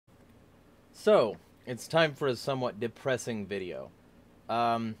So, it's time for a somewhat depressing video.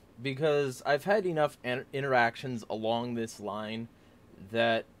 Because I've had enough interactions along this line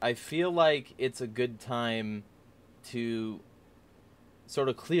that I feel like it's a good time to sort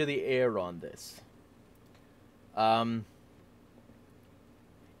of clear the air on this. Um,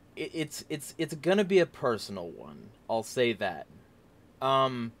 it's gonna be a personal one. I'll say that.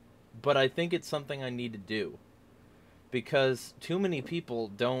 But I think it's something I need to do because too many people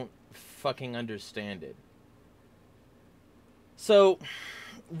don't fucking understand it. So,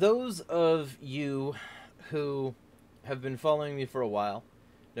 those of you who have been following me for a while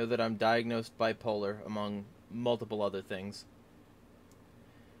know that I'm diagnosed bipolar, among multiple other things.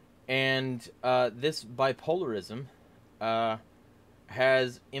 And this bipolarism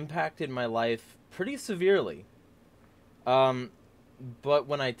has impacted my life pretty severely. But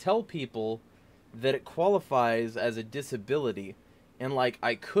when I tell people that it qualifies as a disability and like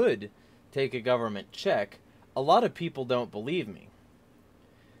I could take a government check, a lot of people don't believe me.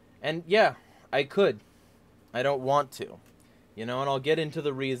 And yeah, I could. I don't want to. And I'll get into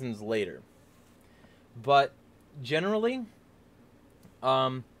the reasons later. But generally,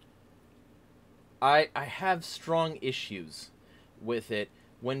 I have strong issues with it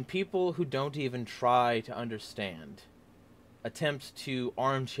when people who don't even try to understand attempt to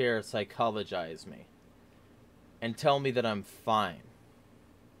armchair psychologize me and tell me that I'm fine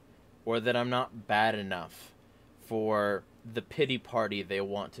or that I'm not bad enough for the pity party they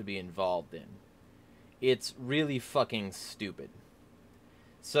want to be involved in. It's really fucking stupid.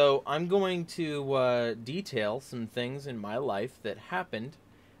 So I'm going to detail some things in my life that happened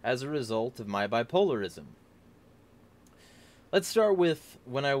as a result of my bipolarism. Let's start with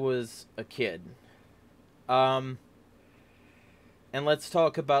when I was a kid. And let's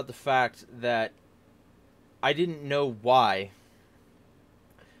talk about the fact that I didn't know why,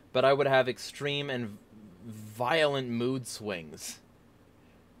 but I would have extreme and violent mood swings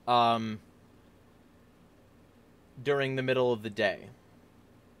during the middle of the day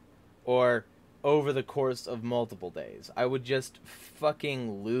or over the course of multiple days. I would just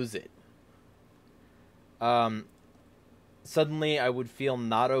fucking lose it. Suddenly I would feel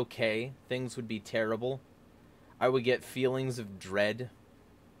not okay. Things would be terrible. I would get feelings of dread.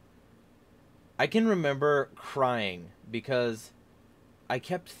 I can remember crying because I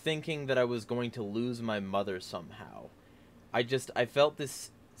kept thinking that I was going to lose my mother somehow. I felt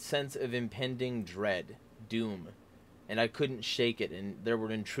this sense of impending dread, doom, and I couldn't shake it, and there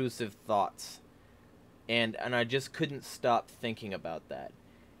were intrusive thoughts. And I just couldn't stop thinking about that.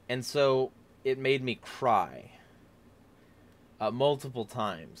 And so it made me cry multiple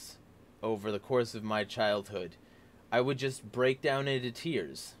times over the course of my childhood. I would just break down into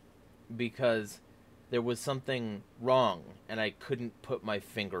tears because there was something wrong and I couldn't put my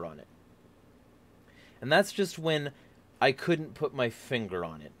finger on it. And that's just when I couldn't put my finger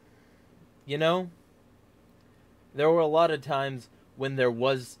on it. There were a lot of times when there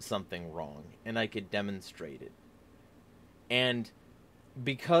was something wrong and I could demonstrate it. And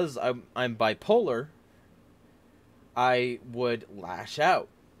because I'm bipolar, I would lash out.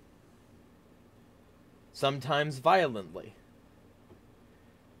 Sometimes violently.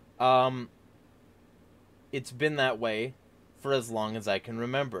 It's been that way for as long as I can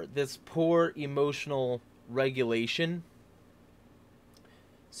remember. This poor emotional regulation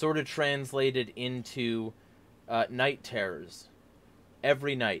sort of translated into night terrors.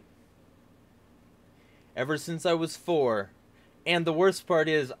 Every night. Ever since I was 4. And the worst part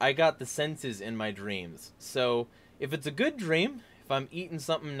is, I got the senses in my dreams. So, if it's a good dream, if I'm eating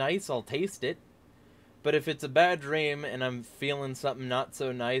something nice, I'll taste it. But if it's a bad dream and I'm feeling something not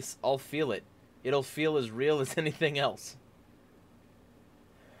so nice, I'll feel it. It'll feel as real as anything else.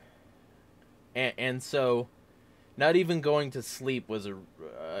 And so, not even going to sleep was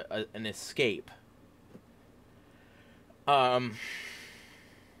an escape. And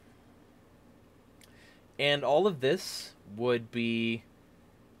all of this would be,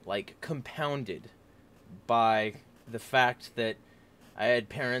 like, compounded by the fact that I had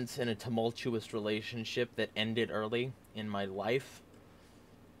parents in a tumultuous relationship that ended early in my life.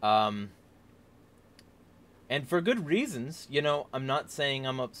 And for good reasons. I'm not saying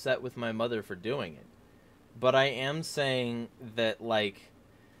I'm upset with my mother for doing it. But I am saying that, like,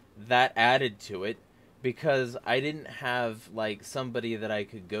 that added to it because I didn't have, like, somebody that I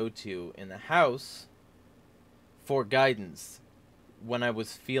could go to in the house for guidance when I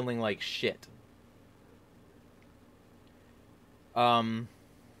was feeling like shit. And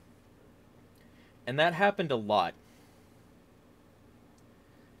that happened a lot.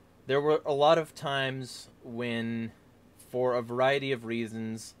 There were a lot of times when, for a variety of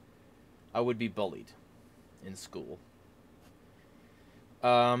reasons, I would be bullied in school.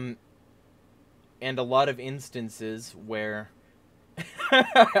 And a lot of instances where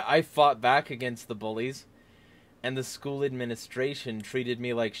I fought back against the bullies, and the school administration treated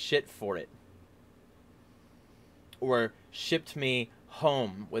me like shit for it. Or shipped me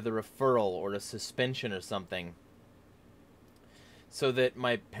home with a referral or a suspension or something, so that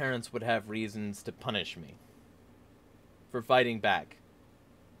my parents would have reasons to punish me for fighting back.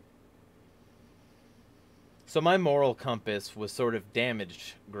 So my moral compass was sort of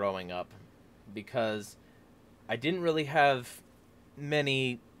damaged growing up, because I didn't really have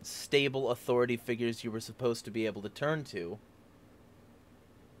many stable authority figures you were supposed to be able to turn to,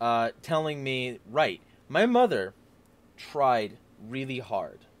 telling me, right, my mother tried really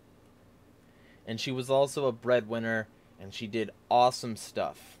hard, and she was also a breadwinner, and she did awesome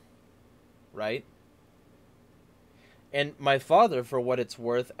stuff, right? And my father, for what it's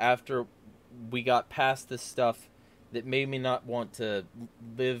worth, after we got past this stuff that made me not want to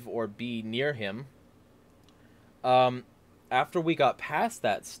live or be near him, after we got past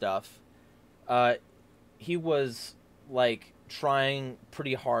that stuff, he was, like, trying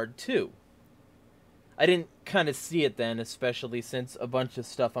pretty hard, too. I didn't kind of see it then, especially since a bunch of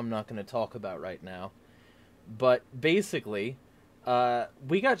stuff I'm not going to talk about right now. But basically,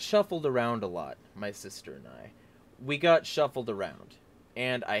 we got shuffled around a lot, my sister and I. We got shuffled around,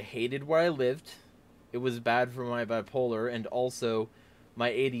 and I hated where I lived. It was bad for my bipolar, and also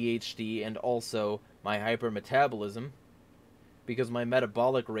my ADHD, and also my hypermetabolism, because my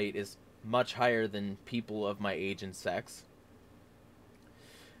metabolic rate is much higher than people of my age and sex.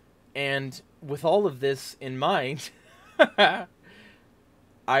 And with all of this in mind,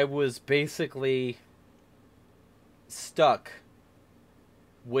 I was basically stuck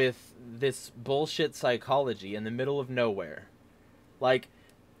with this bullshit psychology in the middle of nowhere. Like,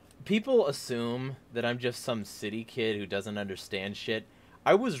 people assume that I'm just some city kid who doesn't understand shit.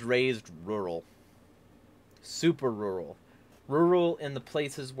 I was raised rural. Super rural. Rural in the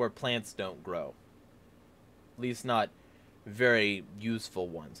places where plants don't grow. At least not very useful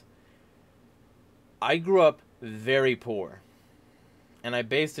ones. I grew up very poor, and I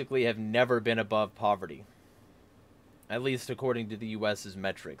basically have never been above poverty. At least according to the US's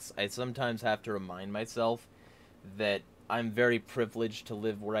metrics. I sometimes have to remind myself that I'm very privileged to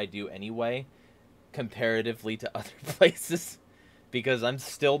live where I do anyway, comparatively to other places, because I'm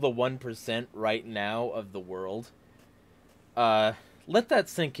still the 1% right now of the world. Let that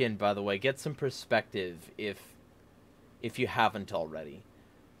sink in, by the way. Get some perspective if you haven't already.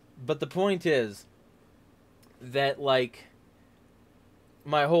 But the point is that, like,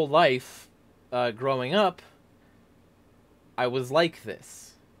 my whole life, growing up, I was like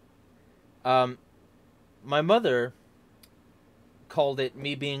this. My mother called it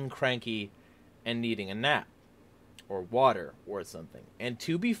me being cranky and needing a nap, or water, or something. And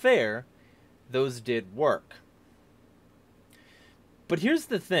to be fair, those did work. But here's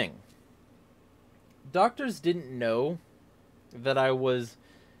the thing. Doctors didn't know that I was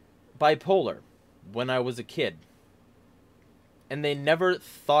bipolar when I was a kid. And they never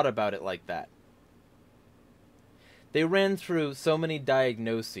thought about it like that. They ran through so many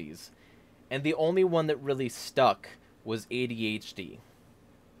diagnoses, and the only one that really stuck was ADHD,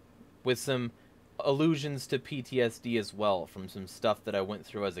 with some allusions to PTSD as well from some stuff that I went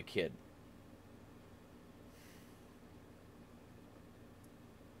through as a kid.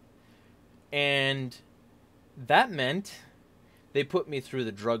 And that meant they put me through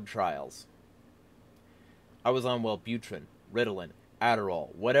the drug trials. I was on Wellbutrin, Ritalin,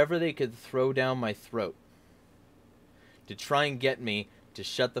 Adderall, whatever they could throw down my throat to try and get me to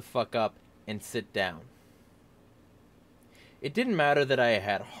shut the fuck up and sit down. It didn't matter that I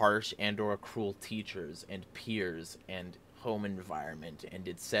had harsh and or cruel teachers and peers and home environment and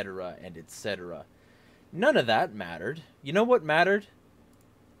etc. and etc. None of that mattered. You know what mattered?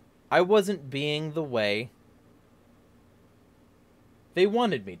 I wasn't being the way they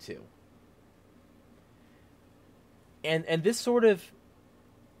wanted me to. And this sort of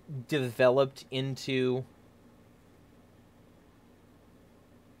developed into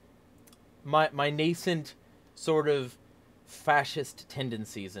my nascent sort of fascist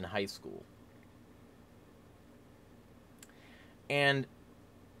tendencies in high school. And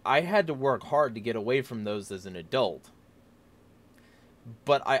I had to work hard to get away from those as an adult.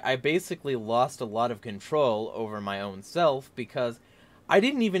 But I basically lost a lot of control over my own self because I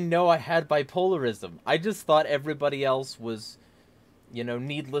didn't even know I had bipolarism. I just thought everybody else was, you know,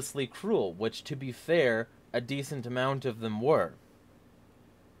 needlessly cruel, which, to be fair, a decent amount of them were.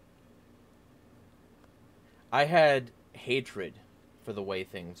 I had hatred for the way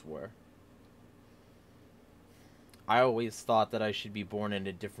things were. I always thought that I should be born in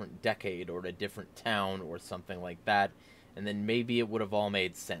a different decade or a different town or something like that, and then maybe it would have all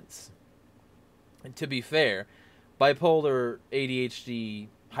made sense. And to be fair, bipolar, ADHD,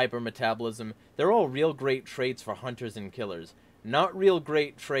 hypermetabolism, they're all real great traits for hunters and killers. Not real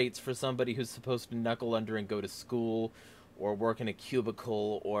great traits for somebody who's supposed to knuckle under and go to school, or work in a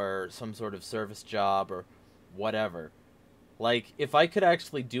cubicle, or some sort of service job, or whatever. Like, if I could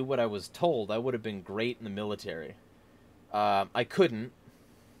actually do what I was told, I would have been great in the military. I couldn't,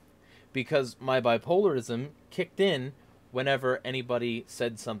 because my bipolarism kicked in whenever anybody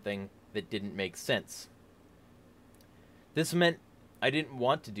said something that didn't make sense. This meant I didn't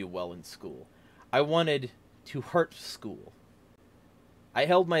want to do well in school. I wanted to hurt school. I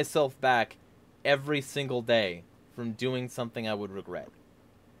held myself back every single day from doing something I would regret.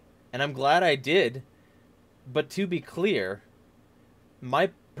 And I'm glad I did, but to be clear, my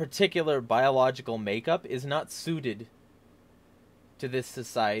particular biological makeup is not suited to this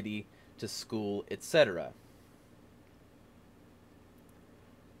society, to school, etc.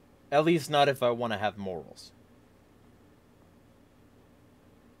 At least not if I want to have morals.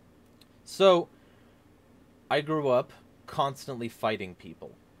 So, I grew up constantly fighting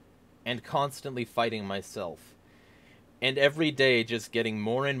people, and constantly fighting myself, and every day just getting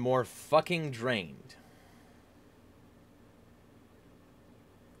more and more fucking drained.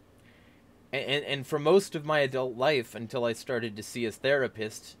 And for most of my adult life, until I started to see a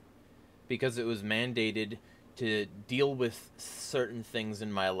therapist, because it was mandated to deal with certain things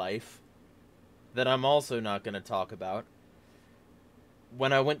in my life that I'm also not going to talk about.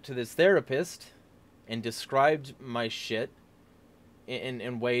 When I went to this therapist and described my shit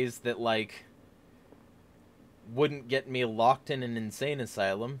in ways that, like, wouldn't get me locked in an insane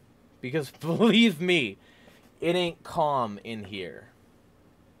asylum, because believe me, it ain't calm in here.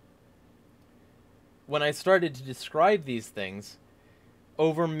 When I started to describe these things,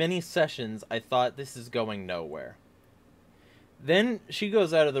 over many sessions, I thought, this is going nowhere. Then she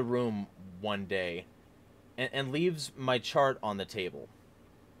goes out of the room one day and leaves my chart on the table.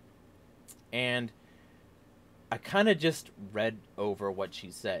 And I kind of just read over what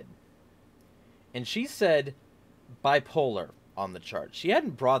she said. And she said bipolar on the chart. She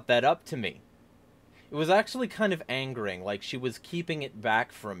hadn't brought that up to me. It was actually kind of angering, like she was keeping it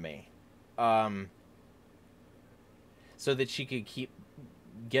back from me. So that she could keep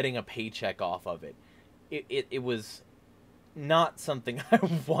getting a paycheck off of it. It was not something I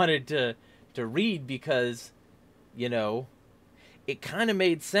wanted to read because, you know, it kind of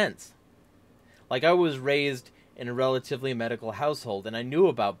made sense. Like, I was raised in a relatively medical household, and I knew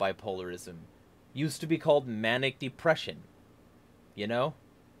about bipolarism. Used to be called manic depression, you know?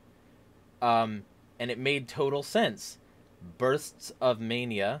 And it made total sense. Bursts of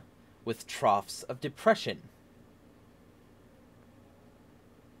mania with troughs of depression.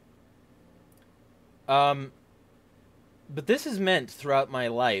 But this has meant throughout my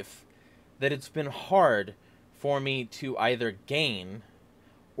life that it's been hard for me to either gain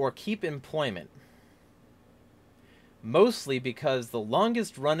or keep employment. Mostly because the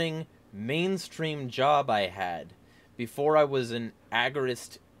longest running mainstream job I had before I was an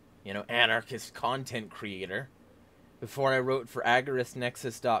agorist, anarchist content creator, before I wrote for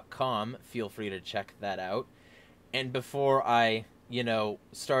AgoristNexus.com, feel free to check that out, and before I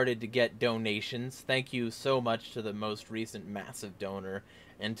started to get donations. Thank you so much to the most recent massive donor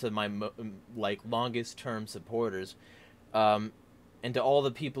and to my longest term supporters, and to all the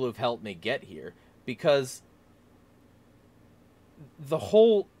people who've helped me get here, because the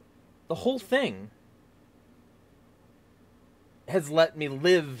whole thing has let me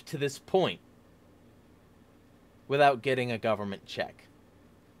live to this point without getting a government check.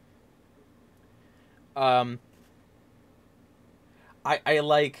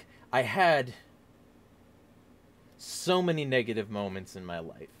 I had so many negative moments in my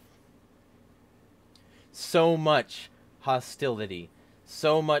life. So much hostility.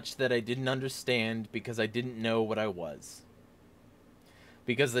 So much that I didn't understand because I didn't know what I was.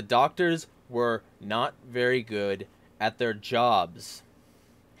 Because the doctors were not very good at their jobs.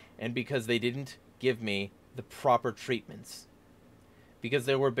 And because they didn't give me the proper treatments. Because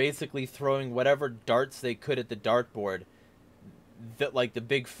they were basically throwing whatever darts they could at the dartboard that, like, the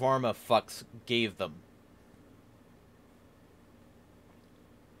big pharma fucks gave them.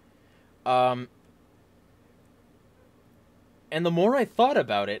 And the more I thought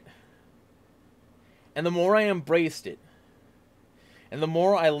about it, and the more I embraced it, and the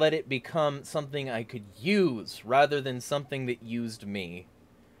more I let it become something I could use rather than something that used me,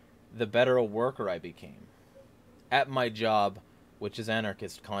 the better a worker I became at my job, which is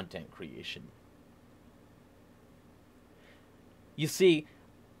anarchist content creation. You see,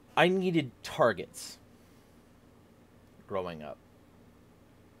 I needed targets growing up.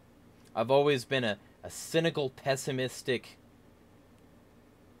 I've always been a cynical, pessimistic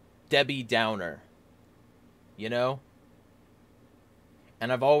Debbie Downer, you know?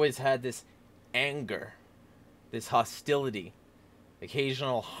 And I've always had this anger, this hostility,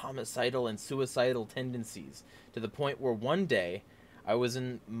 occasional homicidal and suicidal tendencies, to the point where one day I was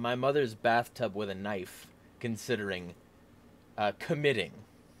in my mother's bathtub with a knife, considering committing.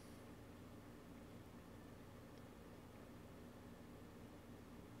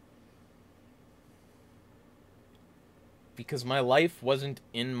 Because my life wasn't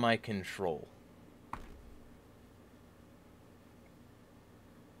in my control.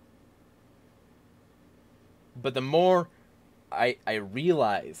 But the more I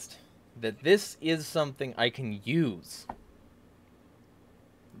realized that this is something I can use,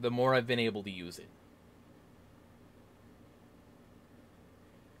 the more I've been able to use it.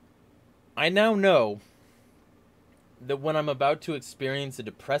 I now know that when I'm about to experience a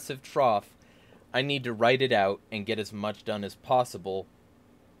depressive trough, I need to write it out and get as much done as possible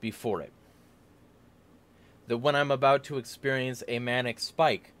before it. That when I'm about to experience a manic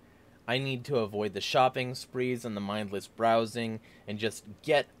spike, I need to avoid the shopping sprees and the mindless browsing and just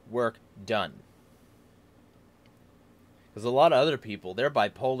get work done. Because a lot of other people, their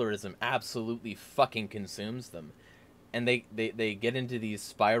bipolarism absolutely fucking consumes them. And they get into these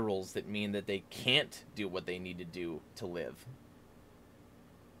spirals that mean that they can't do what they need to do to live.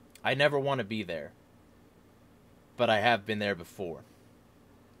 I never want to be there. But I have been there before.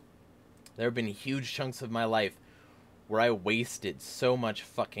 There have been huge chunks of my life where I wasted so much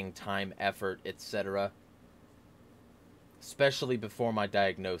fucking time, effort, etc. Especially before my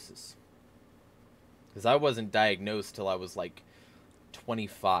diagnosis. Because I wasn't diagnosed till I was like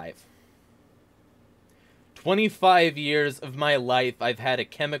 25. 25 years of my life I've had a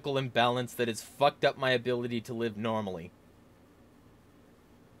chemical imbalance that has fucked up my ability to live normally.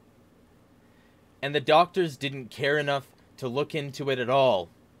 And the doctors didn't care enough to look into it at all.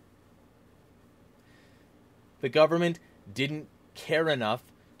 The government didn't care enough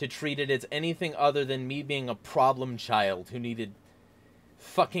to treat it as anything other than me being a problem child who needed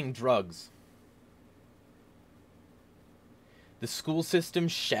fucking drugs. The school system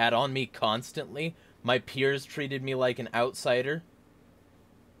shat on me constantly. My peers treated me like an outsider.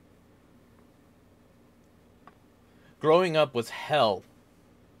 Growing up was hell.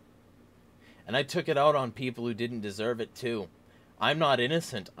 And I took it out on people who didn't deserve it too. I'm not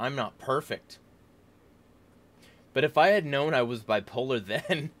innocent. I'm not perfect. But if I had known I was bipolar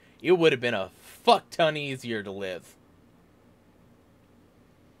then, it would have been a fuck ton easier to live.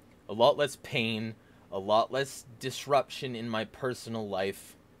 A lot less pain, a lot less disruption in my personal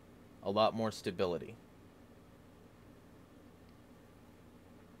life, a lot more stability.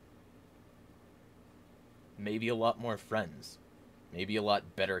 Maybe a lot more friends. Maybe a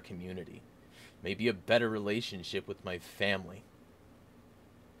lot better community. Maybe a better relationship with my family.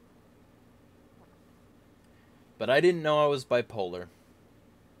 But I didn't know I was bipolar.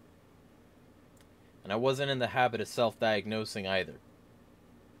 And I wasn't in the habit of self-diagnosing either.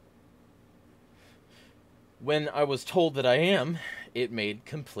 When I was told that I am, it made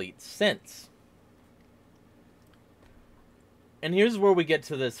complete sense. And here's where we get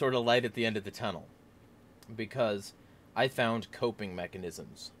to the sort of light at the end of the tunnel. Because I found coping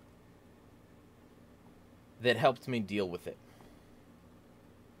mechanisms that helped me deal with it.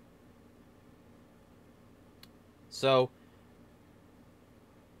 So,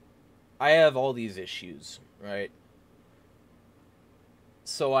 I have all these issues, right?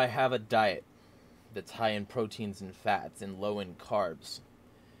 So I have a diet that's high in proteins and fats and low in carbs.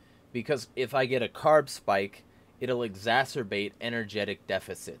 Because if I get a carb spike, it'll exacerbate energetic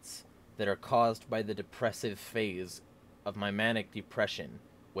deficits that are caused by the depressive phase of my manic depression,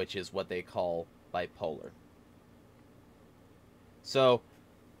 which is what they call bipolar. So,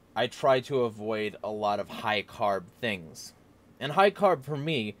 I try to avoid a lot of high carb things. And high carb for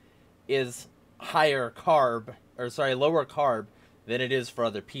me is lower carb than it is for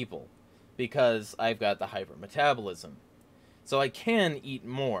other people, because I've got the hypermetabolism. So I can eat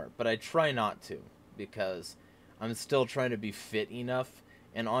more, but I try not to, because I'm still trying to be fit enough,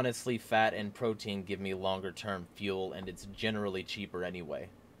 and honestly, fat and protein give me longer term fuel, and it's generally cheaper anyway.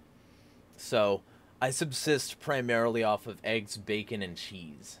 So, I subsist primarily off of eggs, bacon, and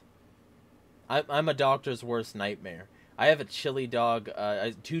cheese. I'm a doctor's worst nightmare. I have a chili dog,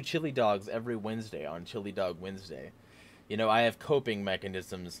 2 chili dogs every Wednesday on Chili Dog Wednesday. You know, I have coping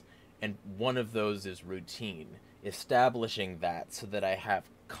mechanisms, and one of those is routine. Establishing that so that I have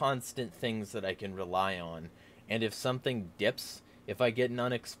constant things that I can rely on, And if something dips, if I get an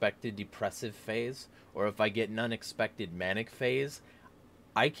unexpected depressive phase, or if I get an unexpected manic phase,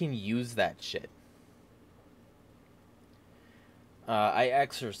 I can use that shit. I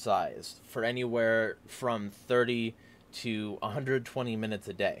exercise for anywhere from 30 to 120 minutes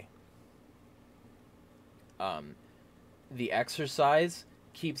a day. The exercise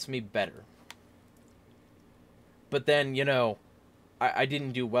keeps me better. But then, you know, I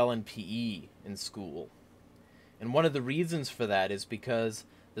didn't do well in PE in school. And one of the reasons for that is because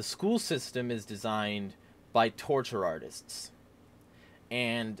the school system is designed by torture artists.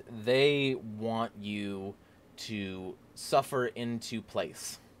 And they want you to suffer into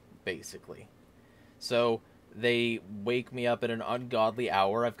place, basically. So they wake me up at an ungodly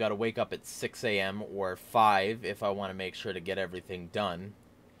hour. I've got to wake up at 6 a.m. or 5 if I want to make sure to get everything done.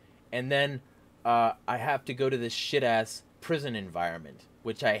 And then I have to go to this shit-ass prison environment,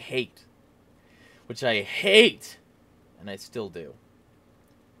 which I hate. And I still do.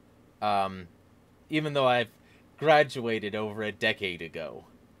 Even though I've graduated over a decade ago,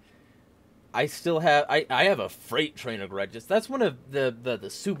 I still have I have a freight train of grudges. That's one of the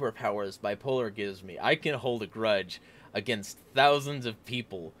superpowers bipolar gives me. I can hold a grudge against thousands of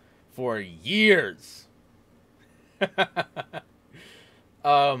people for years.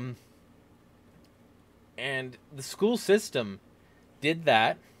 And the school system did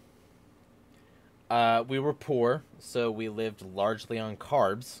that. We were poor, so we lived largely on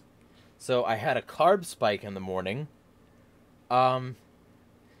carbs. So I had a carb spike in the morning, only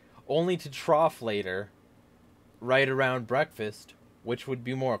to trough later, right around breakfast, which would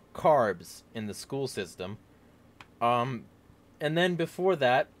be more carbs in the school system. And then before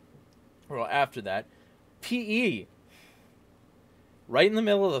that, well, after that, PE. Right in the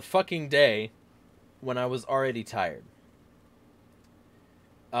middle of the fucking day, when I was already tired.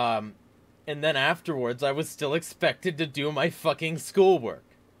 And then afterwards, I was still expected to do my fucking schoolwork.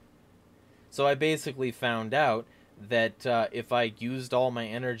 So I basically found out that if I used all my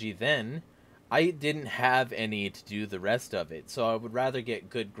energy then, I didn't have any to do the rest of it. So I would rather get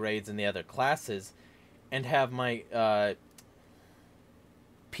good grades in the other classes and have my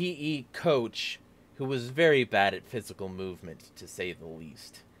PE coach, who was very bad at physical movement, to say the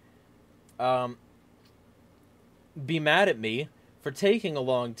least, be mad at me for taking a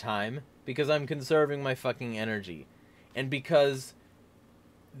long time because I'm conserving my fucking energy. And because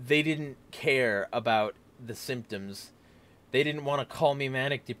they didn't care about the symptoms. They didn't want to call me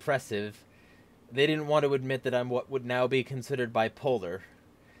manic depressive. They didn't want to admit that I'm what would now be considered bipolar.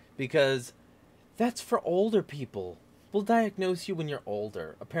 Because that's for older people. We'll diagnose you when you're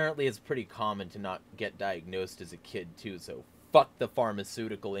older. Apparently it's pretty common to not get diagnosed as a kid too, so fuck the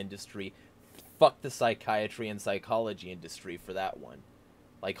pharmaceutical industry. Fuck the psychiatry and psychology industry for that one.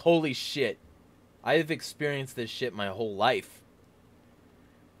 Like, holy shit. I have experienced this shit my whole life.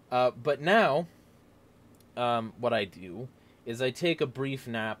 But now, what I do is I take a brief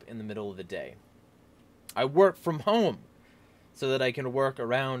nap in the middle of the day. I work from home so that I can work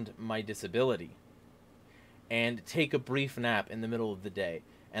around my disability. And take a brief nap in the middle of the day.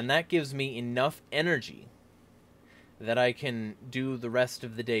 And that gives me enough energy that I can do the rest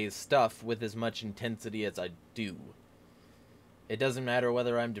of the day's stuff with as much intensity as I do. It doesn't matter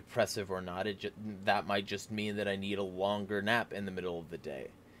whether I'm depressive or not. That might just mean that I need a longer nap in the middle of the day.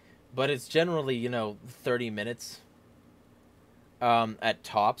 But it's generally, 30 minutes at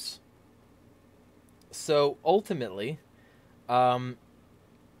tops. So ultimately, I've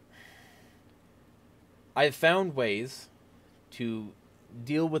found ways to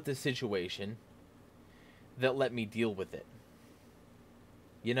deal with the situation that let me deal with it.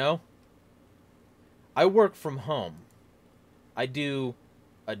 I work from home. I do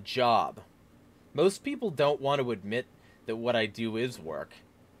a job. Most people don't want to admit that what I do is work.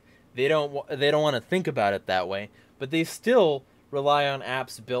 They don't want to think about it that way, but they still rely on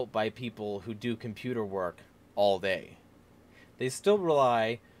apps built by people who do computer work all day. They still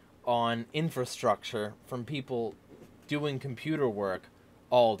rely on infrastructure from people doing computer work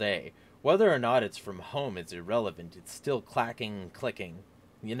all day. Whether or not it's from home is irrelevant. It's still clacking and clicking,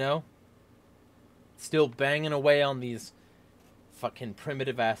 Still banging away on these fucking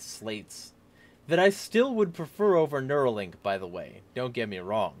primitive-ass slates that I still would prefer over Neuralink, by the way. Don't get me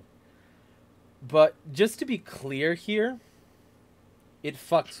wrong. But just to be clear here, it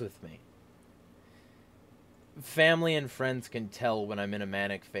fucks with me. Family and friends can tell when I'm in a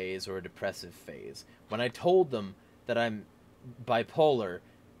manic phase or a depressive phase. When I told them that I'm bipolar,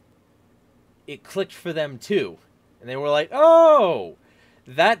 it clicked for them too. And they were like, oh,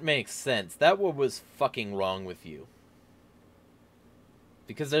 that makes sense. That what was fucking wrong with you.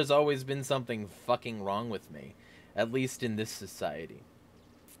 Because there's always been something fucking wrong with me. At least in this society.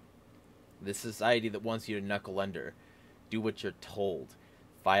 This society that wants you to knuckle under. Do what you're told.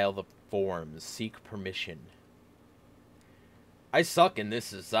 File the forms. Seek permission. I suck in this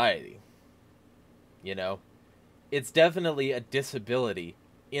society. You know? It's definitely a disability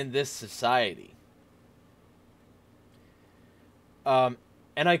in this society. And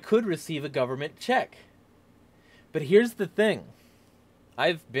I could receive a government check. But here's the thing.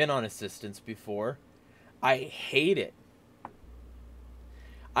 I've been on assistance before. I hate it.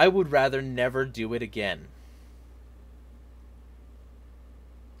 I would rather never do it again.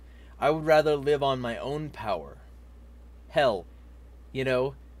 I would rather live on my own power. Hell, you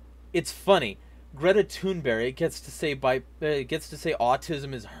know, it's funny. Greta Thunberg gets to say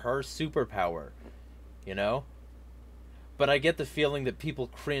autism is her superpower, you know? But I get the feeling that people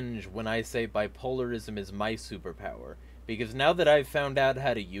cringe when I say bipolarism is my superpower. Because now that I've found out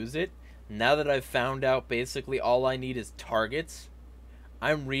how to use it, now that I've found out basically all I need is targets,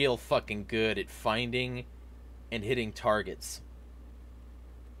 I'm real fucking good at finding and hitting targets.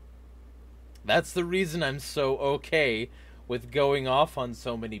 That's the reason I'm so okay with going off on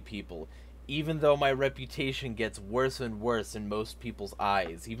so many people. Even though my reputation gets worse and worse in most people's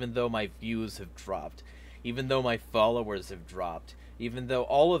eyes. Even though my views have dropped. Even though my followers have dropped. Even though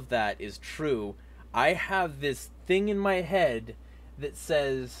all of that is true, I have this thing in my head that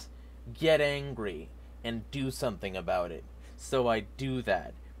says, get angry and do something about it. So I do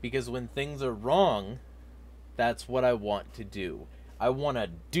that. Because when things are wrong, that's what I want to do. I want to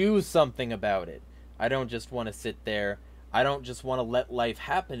do something about it. I don't just want to sit there. I don't just want to let life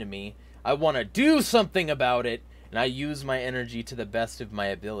happen to me. I want to do something about it. And I use my energy to the best of my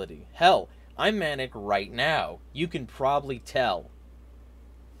ability. Hell, I'm manic right now. You can probably tell.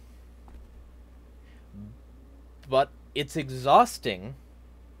 But it's exhausting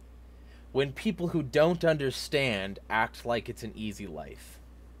when people who don't understand act like it's an easy life.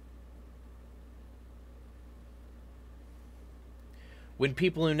 When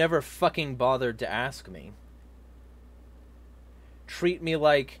people who never fucking bothered to ask me treat me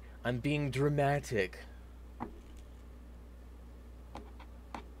like I'm being dramatic.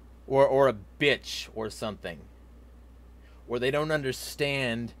 Or a bitch or something. Or they don't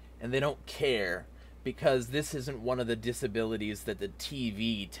understand and they don't care because this isn't one of the disabilities that the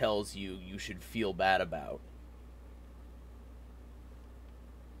TV tells you you should feel bad about.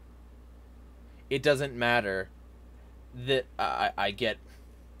 It doesn't matter that I get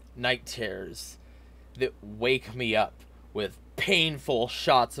night terrors that wake me up with painful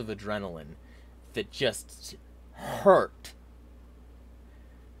shots of adrenaline that just hurt.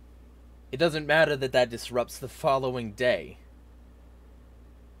 It doesn't matter that that disrupts the following day.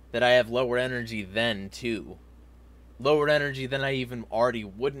 That I have lower energy then, too. Lower energy than I even already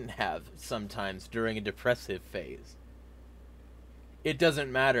wouldn't have sometimes during a depressive phase. It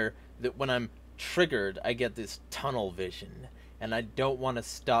doesn't matter that when I'm triggered, I get this tunnel vision. And I don't want to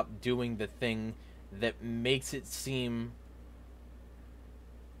stop doing the thing that makes it seem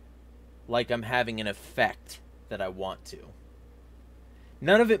like I'm having an effect that I want to.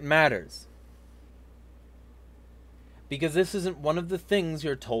 None of it matters. Because this isn't one of the things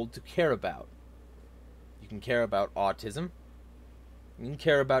you're told to care about. You can care about autism. You can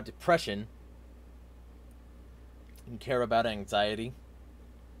care about depression. You can care about anxiety.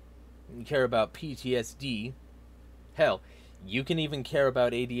 You can care about PTSD. Hell, you can even care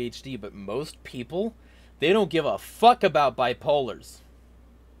about ADHD, but most people, they don't give a fuck about bipolars.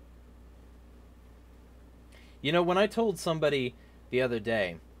 You know, when I told somebody the other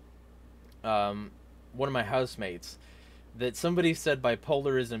day, one of my housemates, that somebody said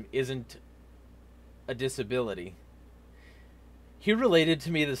bipolarism isn't a disability, he related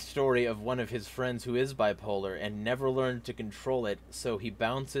to me the story of one of his friends who is bipolar and never learned to control it, so he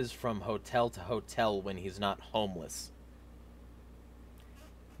bounces from hotel to hotel when he's not homeless.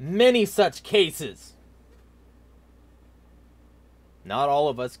 Many such cases. Not all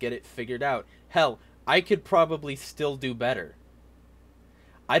of us get it figured out. Hell, I could probably still do better.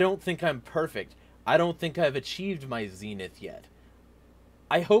 I don't think I'm perfect. I don't think I've achieved my zenith yet.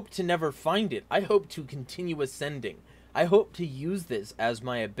 I hope to never find it. I hope to continue ascending. I hope to use this as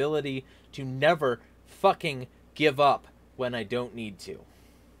my ability to never fucking give up when I don't need to.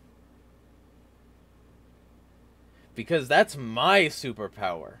 Because that's my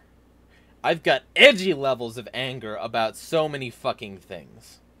superpower. I've got edgy levels of anger about so many fucking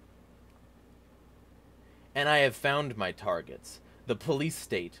things. And I have found my targets. The police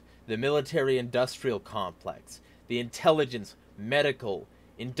state, the military-industrial complex, the intelligence, medical,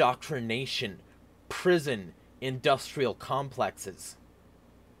 indoctrination, prison, industrial complexes.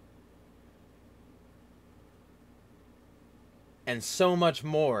 and so much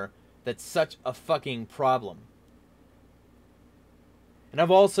more that's such a fucking problem. And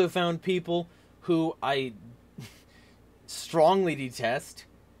I've also found people who I strongly detest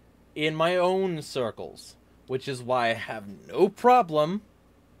in my own circles, which is why I have no problem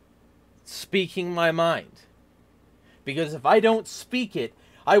speaking my mind. Because if I don't speak it,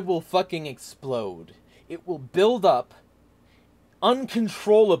 I will fucking explode. It will build up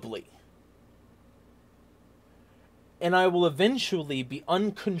uncontrollably. And I will eventually be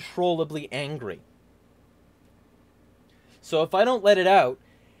uncontrollably angry. So if I don't let it out,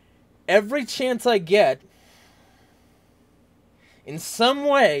 every chance I get, in some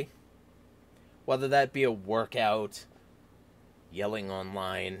way, whether that be a workout, yelling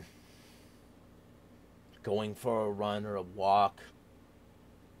online, going for a run or a walk,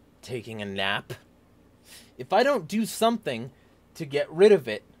 taking a nap, if I don't do something to get rid of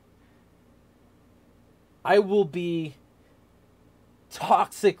it, I will be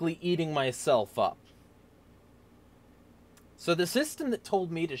toxically eating myself up. So the system that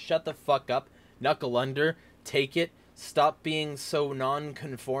told me to shut the fuck up, knuckle under, take it, stop being so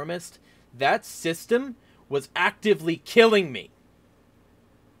nonconformist, that system was actively killing me.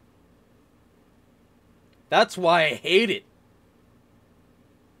 That's why I hate it.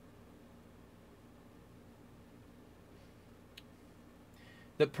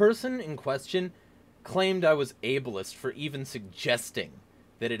 The person in question claimed I was ableist for even suggesting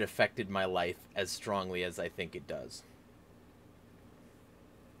that it affected my life as strongly as I think it does.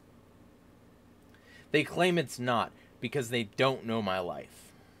 They claim it's not because they don't know my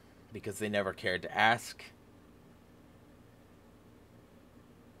life, because they never cared to ask.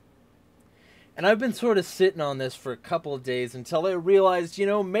 And I've been sort of sitting on this for a couple of days until I realized,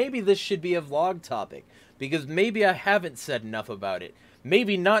 maybe this should be a vlog topic, because maybe I haven't said enough about it.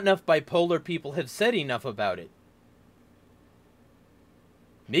 Maybe not enough bipolar people have said enough about it.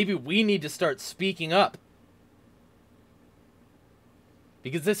 Maybe we need to start speaking up.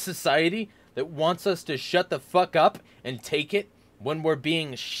 Because this society that wants us to shut the fuck up and take it when we're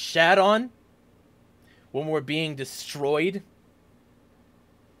being shat on, when we're being destroyed,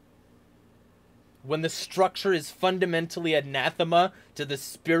 when the structure is fundamentally anathema to the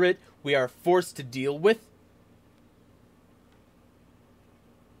spirit we are forced to deal with,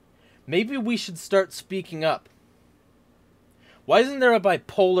 maybe we should start speaking up. Why isn't there a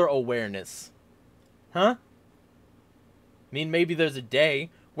bipolar awareness? Huh? I mean, maybe there's a day.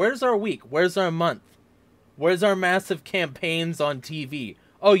 Where's our week? Where's our month? Where's our massive campaigns on TV?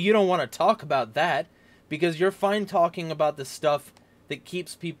 Oh, you don't want to talk about that because you're fine talking about the stuff that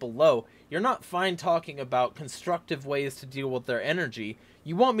keeps people low. You're not fine talking about constructive ways to deal with their energy.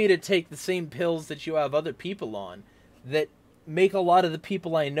 You want me to take the same pills that you have other people on that make a lot of the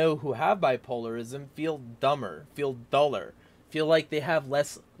people I know who have bipolarism feel dumber, feel duller, feel like they have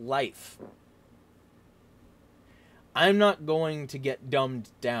less life. I'm not going to get dumbed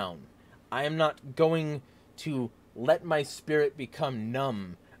down. I am not going to let my spirit become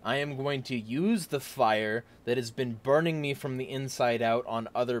numb. I am going to use the fire that has been burning me from the inside out on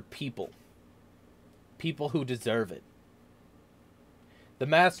other people. People who deserve it. The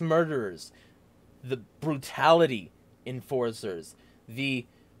mass murderers, the brutality enforcers, the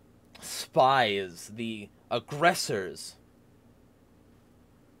spies, the aggressors.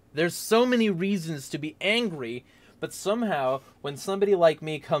 There's so many reasons to be angry, but somehow when somebody like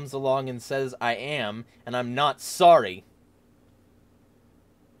me comes along and says I am, and I'm not sorry,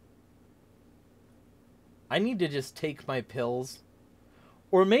 I need to just take my pills,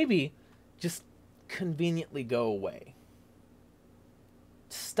 or maybe just conveniently go away.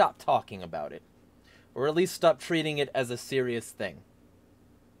 Stop talking about it. Or at least stop treating it as a serious thing.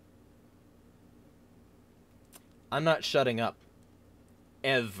 I'm not shutting up.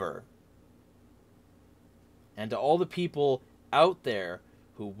 Ever. And to all the people out there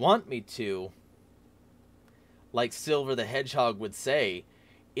who want me to, like Silver the Hedgehog would say,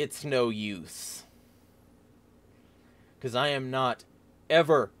 it's no use. Because I am not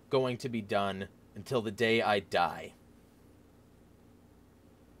ever going to be done until the day I die.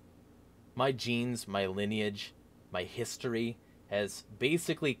 My genes, my lineage, my history has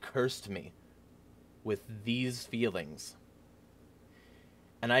basically cursed me with these feelings.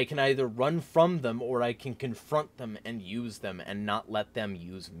 And I can either run from them or I can confront them and use them and not let them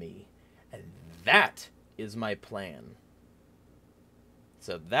use me. And that is my plan.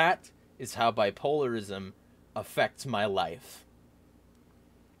 So that is how bipolarism affects my life.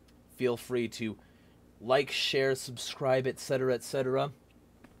 Feel free to like, share, subscribe, etc., etc.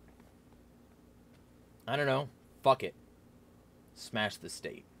 I don't know. Fuck it. Smash the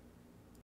state.